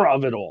horror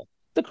of it all.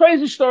 The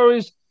crazy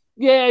stories,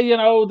 yeah,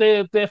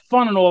 they're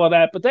fun and all of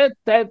that, but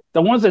that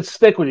the ones that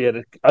stick with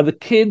you are the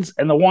kids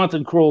and the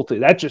wanton cruelty.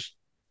 That just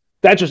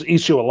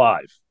eats you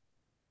alive.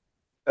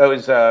 I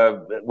was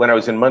when I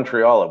was in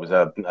Montreal. I was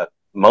a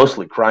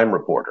mostly crime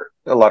reporter.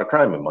 A lot of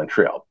crime in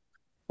Montreal,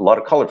 a lot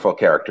of colorful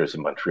characters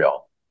in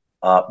Montreal.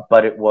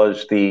 But it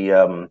was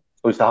the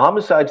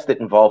homicides that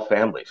involve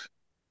families,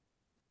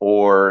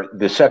 or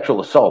the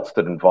sexual assaults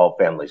that involve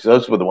families.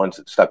 Those were the ones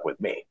that stuck with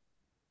me,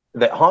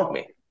 that haunt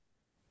me.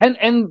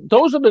 And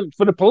those are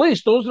for the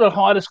police. Those are the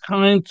hardest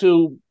kind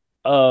to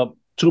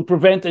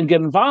prevent and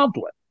get involved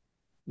with.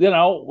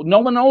 No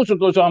one knows what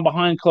goes on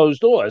behind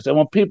closed doors. And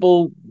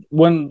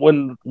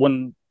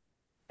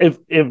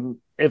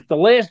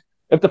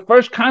if the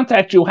first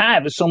contact you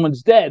have is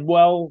someone's dead,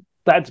 well,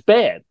 that's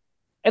bad.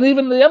 And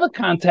even the other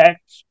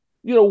contacts,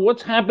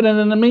 what's happening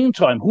in the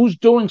meantime? Who's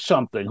doing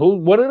something?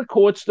 What are the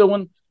courts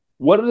doing?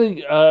 What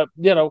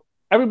are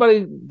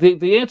everybody,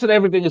 the answer to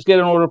everything is get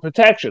an order of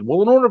protection.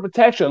 Well, an order of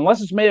protection,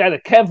 unless it's made out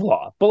of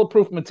Kevlar,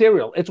 bulletproof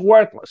material, it's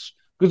worthless.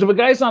 Because if a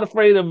guy's not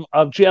afraid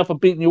of jail for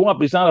beating you up,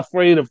 he's not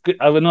afraid of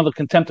another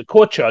contempt of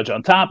court charge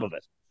on top of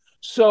it.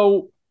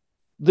 So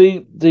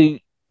the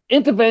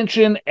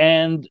intervention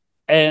and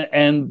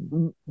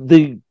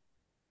the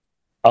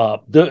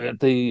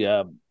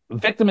The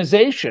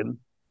victimization,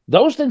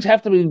 those things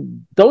have to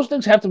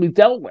be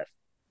dealt with,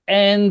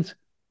 and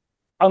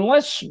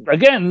unless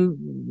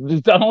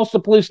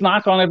the police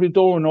knock on every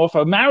door and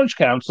offer marriage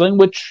counseling,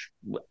 which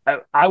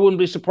I wouldn't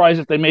be surprised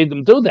if they made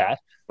them do that.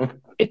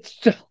 It's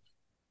just,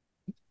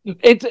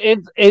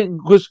 it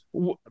was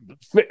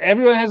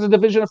everyone has a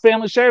division of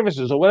family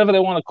services or whatever they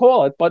want to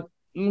call it, but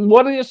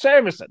what are you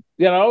servicing?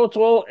 It's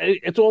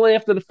all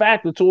after the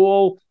fact. It's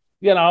all,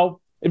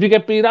 if you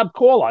get beat up,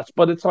 call us.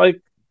 But it's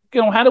like,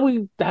 how do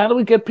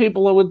we get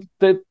people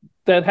that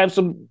have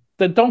some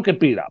that don't get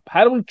beat up?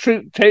 How do we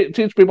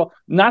teach people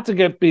not to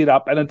get beat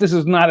up and that this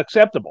is not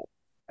acceptable?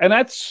 And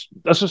that's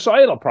a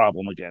societal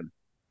problem again.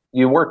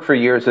 You worked for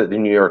years at the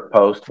New York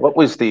Post. What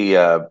was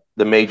the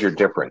major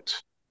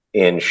difference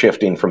in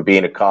shifting from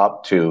being a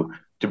cop to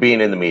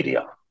being in the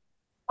media?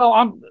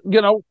 Well,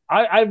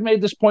 I've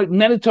made this point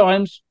many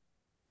times.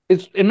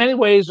 It's in many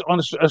ways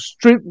on a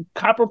street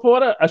cop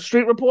reporter, a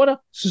street reporter.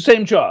 It's the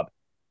same job.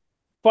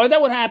 Find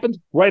out what happened,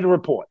 write a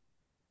report.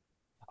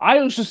 I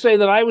used to say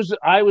that I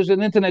was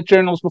an internet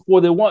journalist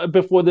before there was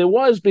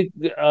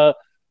the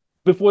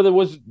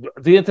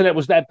internet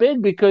was that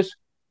big, because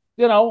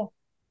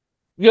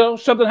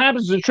something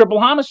happens, it's a triple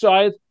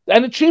homicide,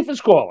 and the chief is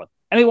calling,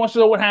 and he wants to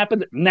know what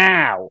happened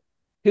now.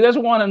 He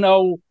doesn't want to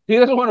know. He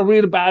doesn't want to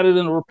read about it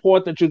in a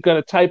report that you're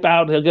going to type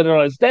out. He'll get it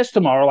on his desk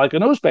tomorrow, like a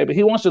newspaper.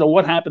 He wants to know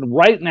what happened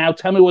right now.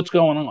 Tell me what's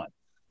going on.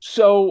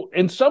 So,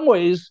 in some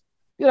ways,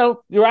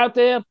 you're out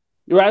there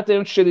in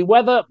shitty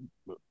weather.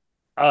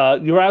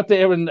 You're out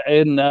there in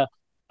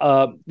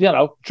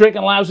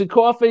drinking lousy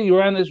coffee.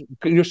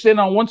 You're sitting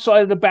on one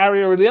side of the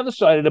barrier or the other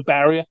side of the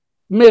barrier,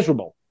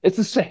 miserable. It's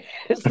the same.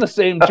 It's the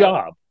same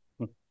job.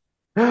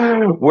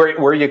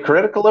 Were you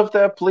critical of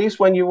the police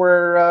when you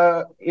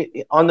were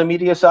on the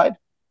media side?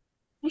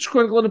 I was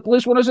critical of the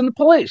police when I was in the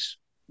police,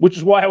 which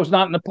is why I was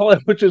not in the police,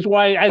 which is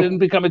why I didn't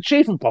become a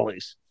chief of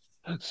police.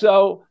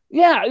 So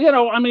yeah,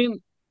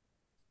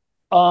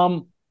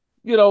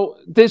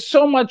 there's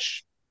so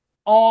much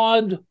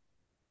odd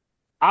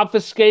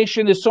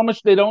obfuscation. There's so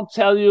much they don't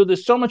tell you.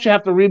 There's so much you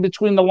have to read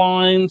between the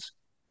lines.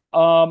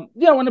 When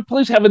the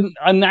police have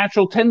a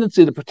natural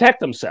tendency to protect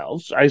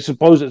themselves, I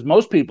suppose, as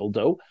most people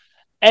do.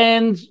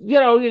 And you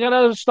got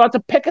to start to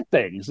pick at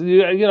things.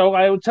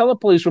 I would tell the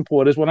police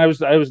reporters when I was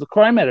the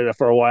crime editor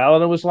for a while,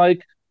 and it was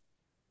like,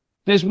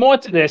 "There's more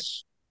to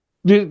this.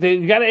 You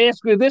got to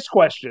ask me this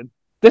question.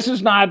 This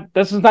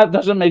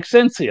doesn't make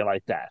sense here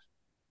like that."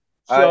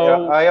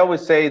 So I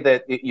always say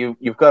that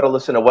you've got to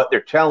listen to what they're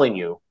telling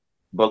you,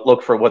 but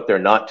look for what they're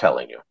not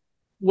telling you.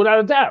 Without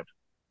a doubt,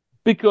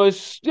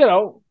 because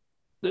the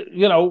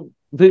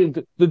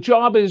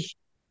job is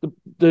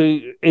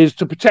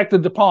to protect the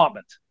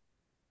department.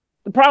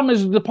 The problem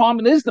is the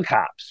department is the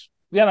cops,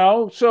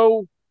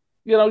 so,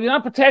 you're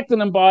not protecting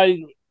them by,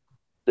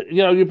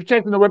 you're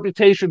protecting the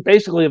reputation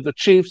basically of the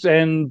chiefs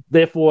and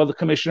therefore the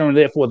commissioner and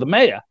therefore the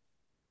mayor.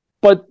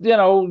 But,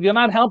 you're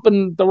not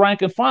helping the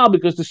rank and file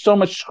because there's so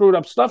much screwed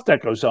up stuff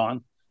that goes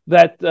on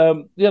that,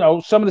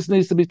 some of this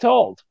needs to be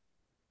told.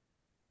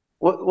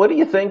 What do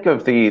you think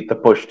of the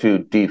push to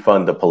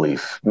defund the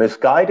police?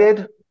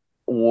 Misguided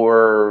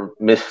or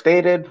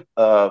misstated?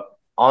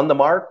 On the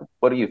mark?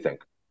 What do you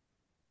think?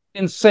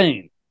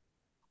 Insane.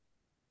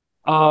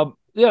 Let's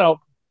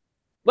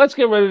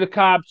get rid of the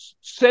cops,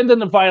 send in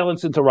the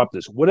violence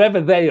interrupters,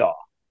 whatever they are.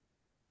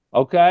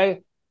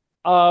 Okay?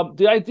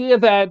 The idea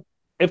that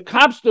if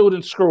cops do it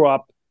and screw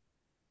up,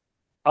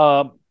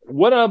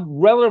 what are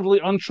relatively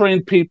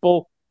untrained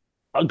people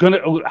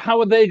how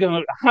are they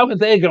going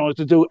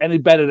to do any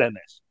better than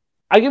this?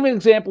 I give you an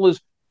example is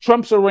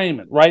Trump's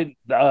arraignment, right?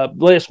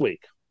 Last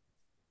week.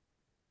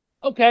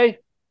 Okay.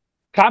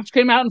 Cops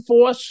came out in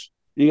force.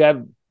 You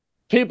have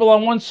people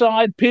on one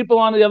side, people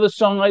on the other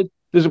side.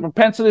 There's a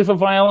propensity for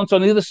violence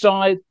on either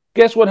side.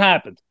 Guess what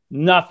happened?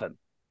 Nothing.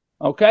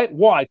 Okay?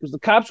 Why? Because the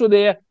cops were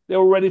there, they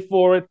were ready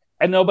for it,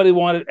 and nobody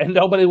wanted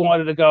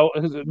to go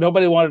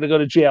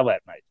to jail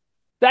that night.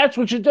 That's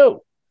what you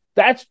do.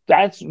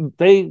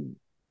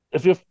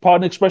 If you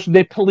pardon the expression,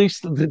 they police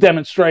the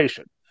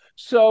demonstration.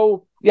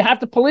 So you have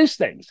to police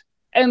things.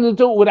 And to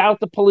do it without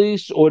the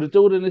police or to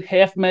do it in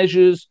half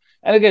measures,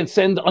 and again,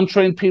 send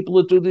untrained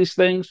people to do these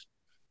things.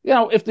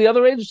 If the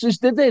other agencies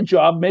did their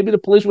job, maybe the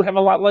police would have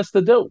a lot less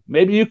to do.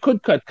 Maybe you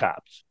could cut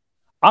cops.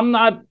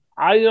 I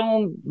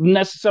don't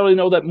necessarily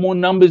know that more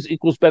numbers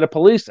equals better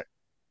policing.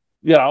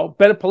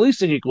 Better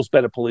policing equals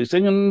better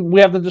policing, and we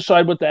have to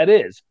decide what that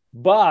is.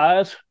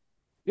 But,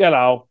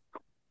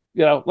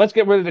 let's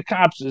get rid of the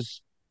cops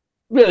is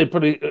really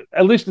pretty,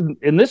 at least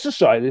in this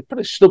society, a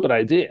pretty stupid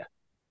idea.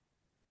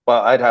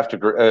 Well, I'd have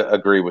to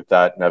agree with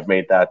that, and I've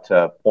made that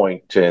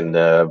point in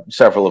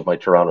several of my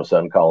Toronto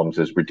Sun columns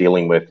as we're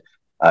dealing with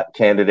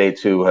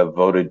candidates who have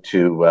voted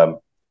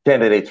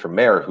candidates for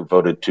mayor who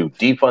voted to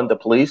defund the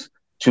police,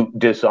 to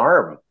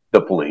disarm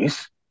the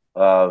police,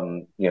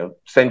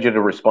 send you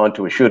to respond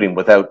to a shooting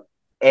without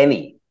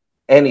any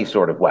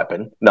sort of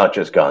weapon, not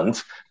just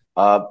guns.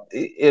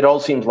 It all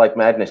seems like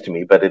madness to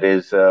me, but it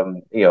is,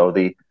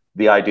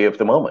 the idea of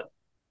the moment.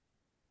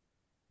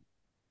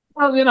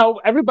 Well,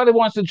 everybody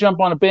wants to jump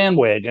on a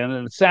bandwagon,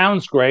 and it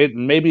sounds great,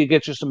 and maybe it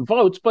gets you some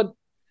votes, but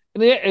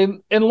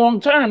in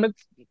long term,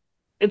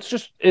 it's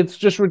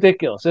just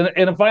ridiculous.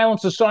 In a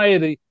violent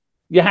society,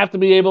 you have to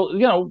be able,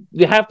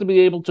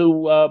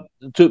 to.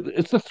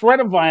 It's the threat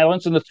of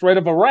violence and the threat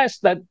of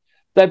arrest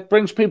that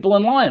brings people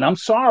in line. I'm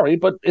sorry,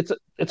 but it's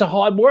a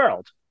hard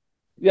world.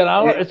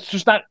 It's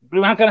just not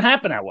going to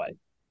happen that way.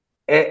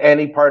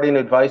 Any parting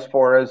advice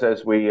for us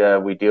as we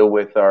deal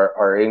with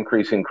our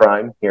increase in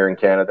crime here in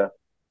Canada?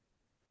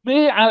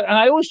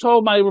 I always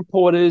told my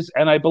reporters,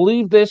 and I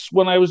believe this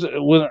and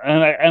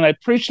I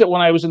preached it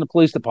when I was in the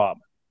police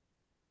department.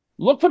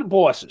 Look for the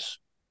bosses,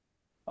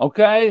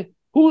 okay?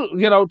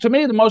 To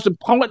me, the most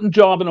important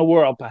job in the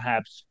world,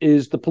 perhaps,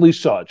 is the police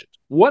sergeant.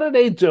 What are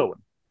they doing?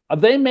 Are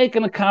they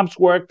making the cops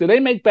work? Do they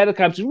make better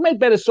cops? If you make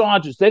better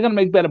sergeants, they're going to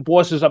make better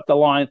bosses up the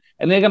line,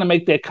 and they're going to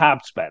make their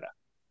cops better.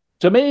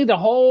 To me, the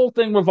whole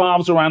thing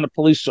revolves around the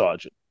police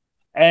sergeant.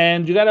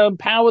 And you got to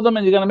empower them,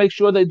 and you got to make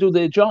sure they do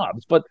their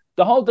jobs. But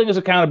the whole thing is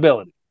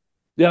accountability.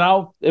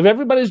 If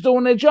everybody's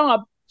doing their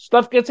job,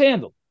 stuff gets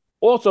handled.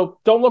 Also,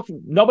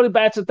 nobody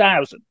bats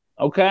 1,000.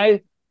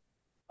 Okay,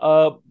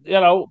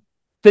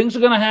 things are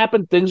going to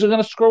happen. Things are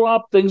going to screw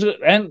up. I'm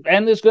certain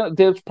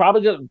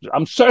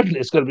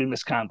there's going to be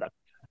misconduct,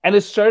 and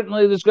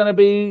there's going to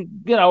be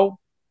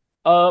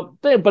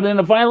But in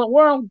a violent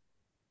world,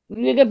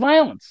 you get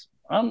violence.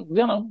 Some of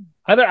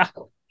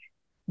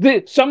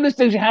these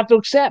things you have to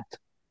accept.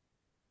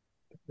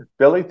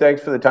 Billy,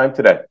 thanks for the time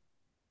today.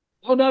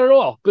 Oh, not at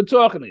all. Good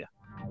talking to you.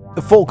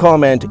 The Full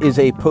Comment is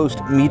a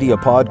post-media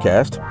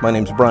podcast. My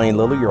name's Brian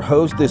Lilly, your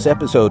host. This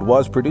episode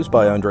was produced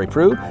by Andre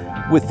Prue,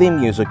 with theme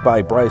music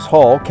by Bryce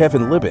Hall.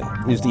 Kevin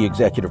Libin is the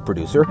executive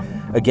producer.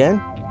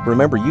 Again,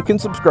 remember, you can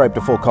subscribe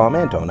to Full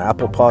Comment on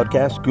Apple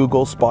Podcasts,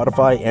 Google,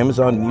 Spotify,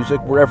 Amazon Music,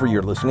 wherever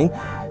you're listening.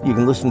 You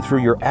can listen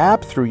through your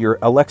app, through your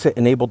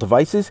Alexa-enabled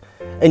devices,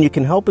 and you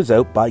can help us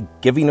out by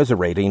giving us a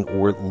rating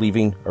or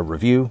leaving a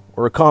review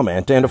or a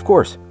comment. And, of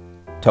course,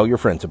 tell your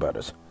friends about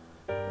us.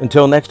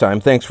 Until next time,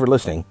 thanks for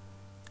listening.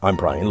 I'm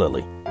Brian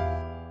Lilly.